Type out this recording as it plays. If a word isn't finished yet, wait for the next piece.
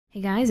Hey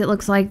guys, it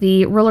looks like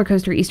the roller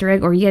coaster Easter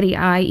egg or Yeti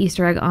Eye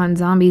Easter egg on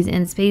zombies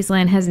in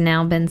Spaceland has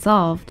now been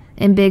solved.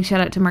 And big shout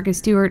out to Marcus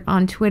Stewart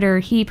on Twitter.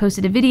 He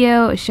posted a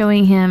video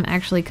showing him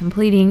actually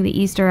completing the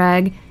Easter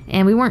egg,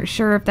 and we weren't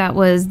sure if that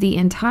was the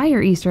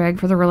entire Easter egg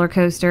for the roller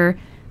coaster,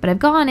 but I've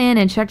gone in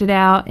and checked it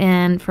out,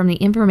 and from the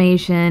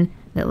information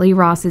that Lee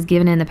Ross has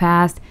given in the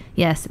past,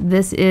 yes,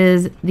 this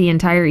is the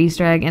entire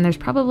Easter egg, and there's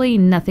probably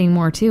nothing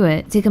more to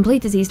it. To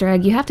complete this Easter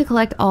egg, you have to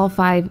collect all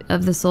 5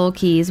 of the soul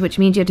keys, which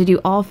means you have to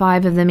do all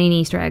 5 of the main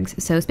Easter eggs.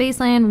 So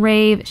Spaceland,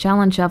 Rave,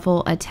 Shaolin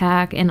Shuffle,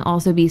 Attack, and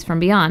also Beast from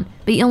Beyond.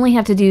 But you only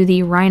have to do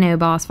the Rhino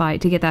boss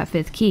fight to get that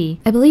 5th key.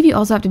 I believe you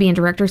also have to be in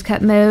Director's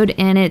Cut mode,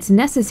 and it's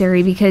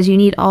necessary because you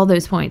need all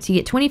those points. You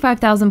get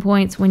 25,000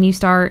 points when you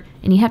start,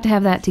 and you have to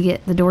have that to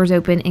get the doors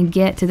open and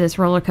get to this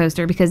roller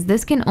coaster, because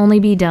this can only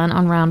be done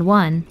on round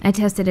 1. I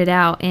tested it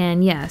out,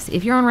 and yes,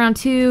 if you're on round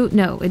 2,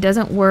 no, it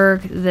doesn't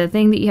work. The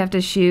thing that you have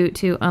to shoot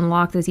to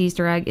unlock this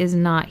Easter egg is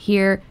not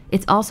here.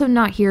 It's also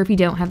not here if you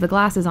don't have the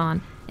glasses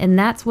on, and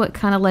that's what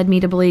kind of led me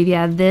to believe,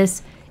 yeah,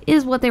 this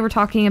is what they were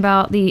talking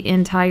about the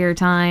entire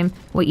time,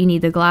 what you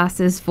need the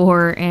glasses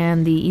for,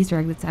 and the Easter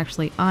egg that's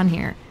actually on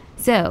here.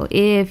 So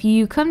if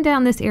you come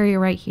down this area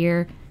right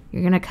here,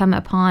 you're going to come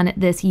upon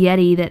this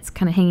Yeti that's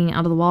kind of hanging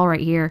out of the wall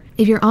right here.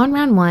 If you're on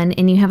round 1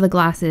 and you have the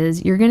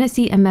glasses, you're going to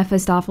see a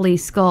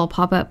Mephistopheles skull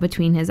pop up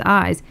between his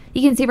eyes.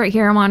 You can see right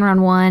here I'm on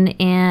round 1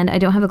 and I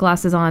don't have the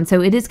glasses on, so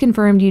it is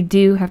confirmed you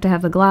do have to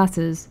have the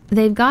glasses.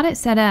 They've got it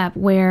set up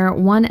where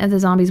one of the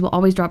zombies will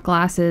always drop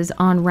glasses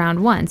on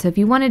round 1. So if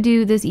you want to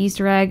do this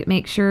Easter egg,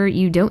 make sure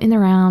you don't end the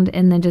round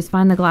and then just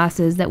find the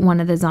glasses that one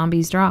of the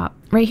zombies drop.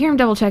 Right here I'm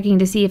double checking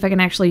to see if I can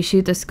actually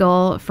shoot the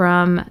skull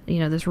from,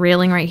 this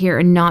railing right here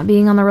and not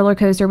being on the roller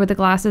coaster with the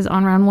glasses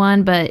on round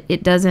 1, but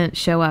it doesn't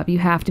show up. You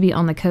have to be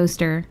on the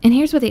coaster. And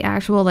here's what the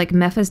actual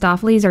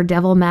Mephistopheles or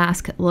devil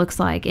mask looks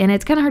like. And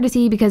it's kind of hard to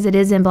see because it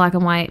is in black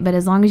and white, but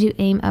as long as you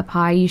aim up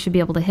high, you should be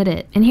able to hit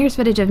it. And here's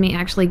footage of me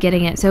actually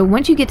getting it. So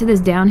once you get to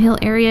this downhill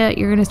area,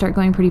 you're going to start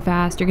going pretty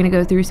fast. You're going to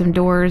go through some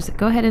doors.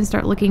 Go ahead and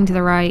start looking to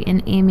the right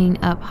and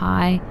aiming up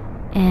high.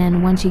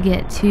 And once you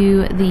get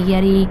to the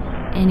Yeti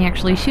and you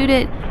actually shoot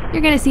it,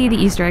 you're going to see the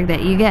Easter egg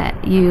that you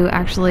get. You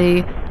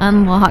actually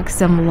unlock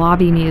some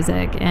lobby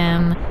music,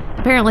 and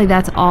apparently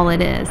that's all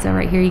it is. So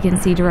right here you can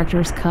see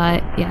Director's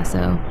Cut. Yeah,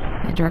 so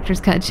Director's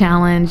Cut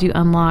challenge, you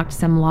unlocked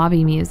some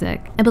lobby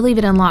music. I believe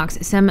it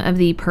unlocks some of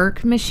the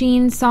perk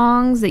machine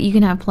songs that you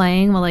can have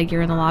playing while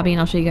you're in the lobby, and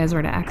I'll show you guys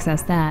where to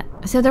access that.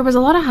 So there was a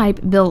lot of hype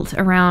built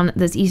around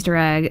this Easter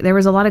egg. There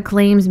was a lot of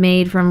claims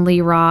made from Lee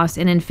Ross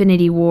and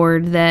Infinity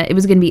Ward that it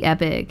was going to be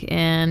epic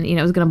and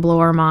it was going to blow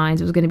our minds.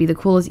 It was going to be the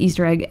coolest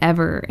Easter egg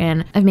ever,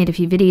 and I've made a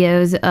few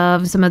videos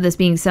of some of this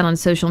being said on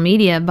social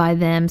media by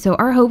them, so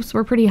our hopes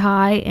were pretty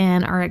high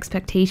and our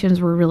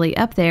expectations were really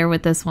up there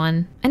with this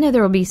one. I know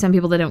there will be some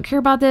people that don't care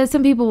about this.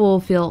 Some people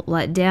will feel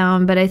let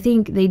down, but I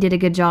think they did a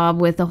good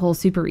job with the whole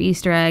super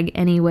Easter egg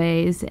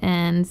anyways,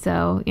 and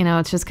so,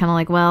 it's just kind of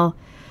like, well,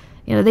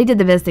 they did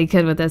the best they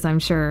could with this, I'm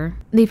sure.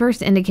 The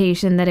first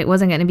indication that it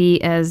wasn't going to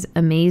be as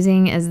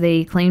amazing as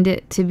they claimed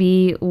it to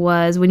be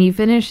was when you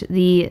finish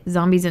the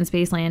Zombies in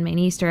Spaceland main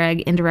Easter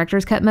egg in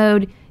Director's Cut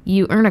mode,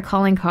 you earn a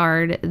calling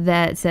card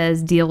that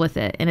says deal with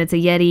it, and it's a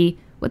Yeti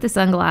with the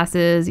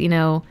sunglasses.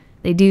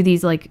 They do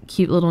these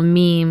cute little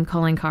meme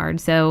calling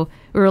cards, so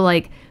we were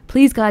like,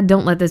 please God,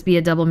 don't let this be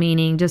a double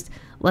meaning, just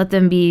let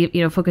them be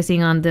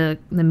focusing on the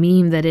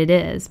meme that it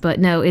is. But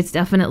no, it's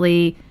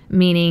definitely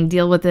meaning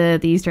deal with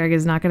it. The Easter egg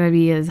is not going to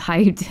be as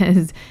hyped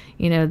as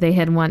they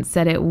had once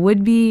said it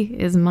would be,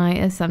 is my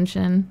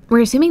assumption.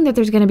 We're assuming that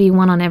there's going to be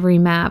one on every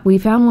map. We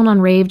found one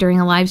on Rave during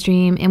a live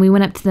stream, and we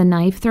went up to the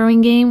knife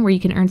throwing game where you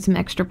can earn some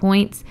extra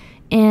points,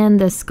 and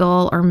the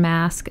skull or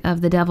mask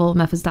of the devil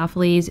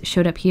Mephistopheles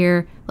showed up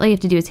here. All you have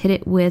to do is hit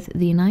it with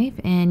the knife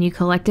and you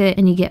collect it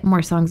and you get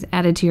more songs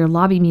added to your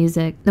lobby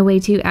music. The way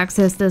to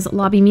access this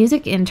lobby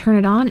music and turn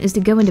it on is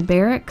to go into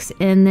barracks,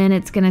 and then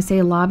it's going to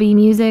say lobby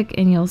music,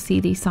 and you'll see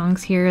these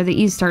songs here that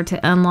you start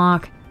to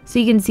unlock. So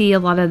you can see a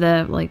lot of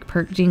the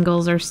perk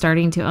jingles are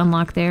starting to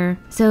unlock there.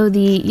 So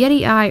the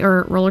Yeti Eye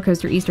or roller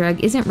coaster Easter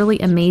egg isn't really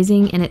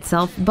amazing in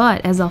itself,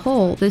 but as a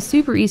whole, the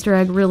super Easter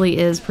egg really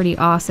is pretty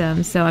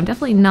awesome. So I'm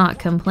definitely not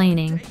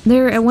complaining.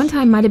 There at one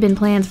time might have been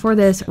plans for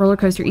this roller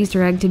coaster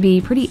Easter egg to be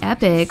pretty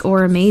epic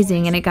or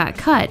amazing, and it got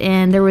cut,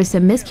 and there was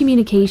some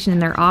miscommunication in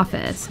their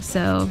office.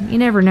 So you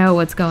never know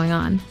what's going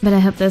on. But I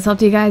hope this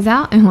helped you guys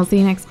out, and we'll see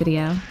you next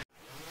video.